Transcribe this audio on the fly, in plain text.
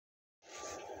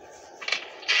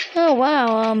Oh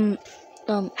wow.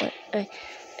 Hey,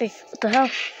 what the hell?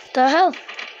 The hell?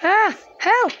 Ah,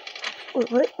 help!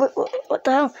 Wait, what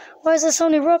the hell? Why is there so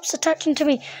many ropes attaching to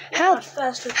me? Help!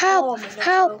 Help!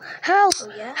 Help! Help!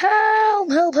 Oh, yeah?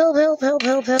 Help! Help! Help! Help! Help!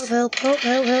 Help! Help! Help!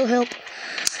 Help! Help!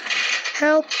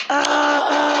 Help! Help! Help!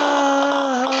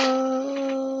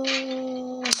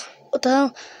 What the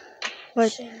hell?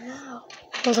 Wait.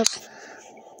 Hold up.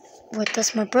 Wait,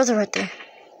 that's my brother right there.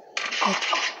 Wait.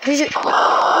 He's it. No,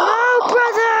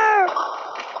 brother!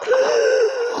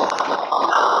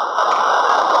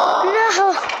 No!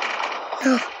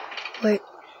 No. Wait.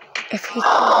 If he killed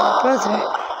my brother,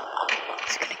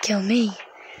 he's gonna kill me.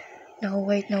 No,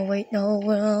 wait, no, wait, no,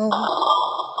 no.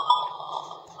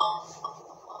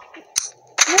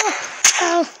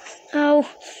 Ow! Ow!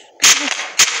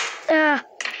 Ah!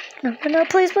 No, no, no,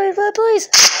 please, please, please, please!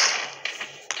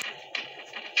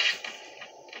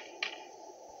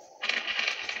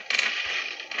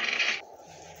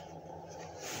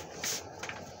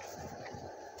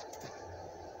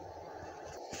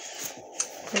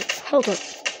 Wait, hold up.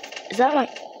 Is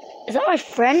that my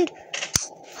friend?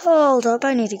 Hold up,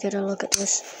 I need to get a look at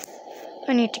this.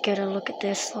 I need to get a look at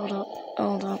this. Hold up,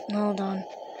 hold up, hold on.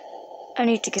 I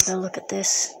need to get a look at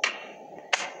this.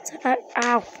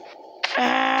 Ow!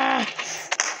 Ah!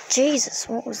 Jesus,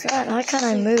 what was that? Why can't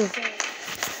I move?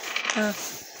 I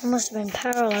must have been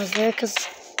paralyzed there, because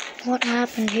what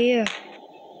happened here?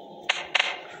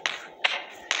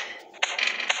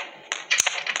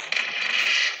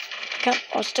 Come,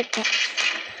 I'll stick that.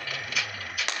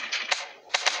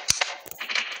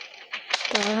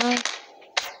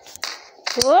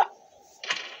 What?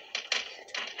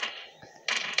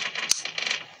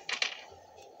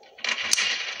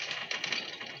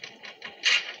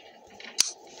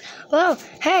 Whoa!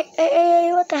 Hey!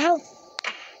 What the hell?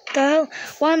 The hell?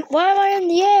 Why am I in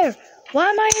the air? Why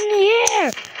am I in the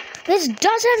air? This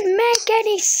doesn't make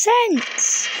any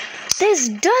sense. This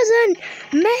doesn't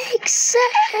make sense.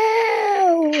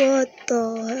 What the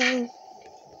hell?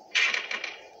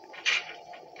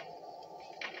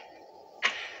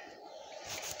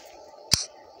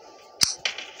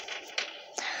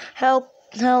 Help!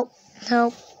 Help!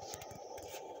 Help!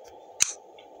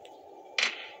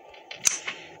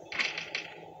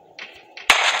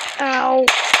 Ow!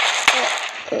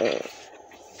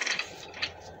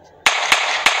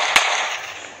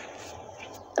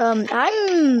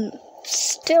 I'm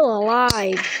still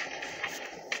alive.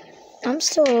 I'm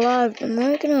still alive. Am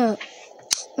I gonna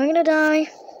die?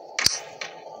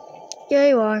 Yeah,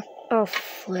 you are. Oh,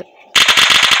 flip.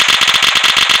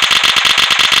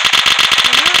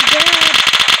 I'm not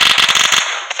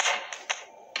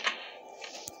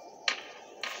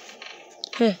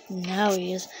dead. Now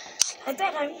he is. I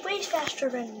bet I'm way faster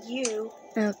than you.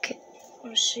 Okay.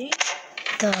 Wanna see?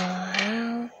 The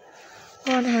hell?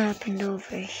 What happened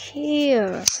over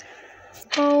here?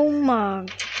 Oh my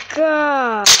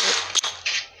god!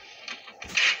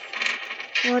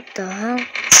 What the hell?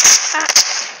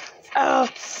 Ah!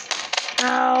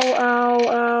 Ow!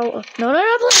 No,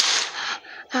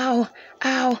 please!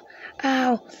 Ow!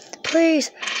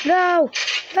 Please!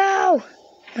 No!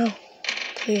 No,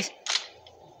 please.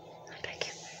 I beg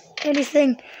you.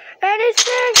 Anything!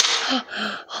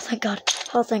 Oh, thank God.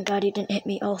 Oh, thank God he didn't hit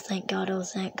me. Oh, thank God.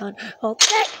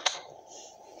 Okay.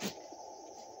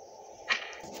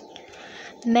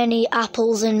 Many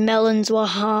apples and melons were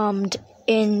harmed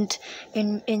in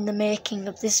the making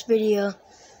of this video.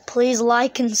 Please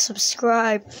like and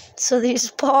subscribe so these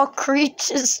poor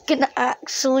creatures can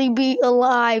actually be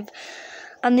alive,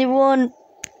 and they won't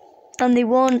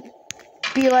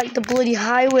be like the bloody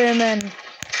highwaymen.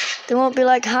 They won't be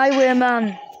like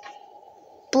highwayman.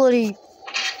 Bloody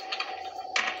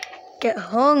get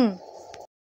hung.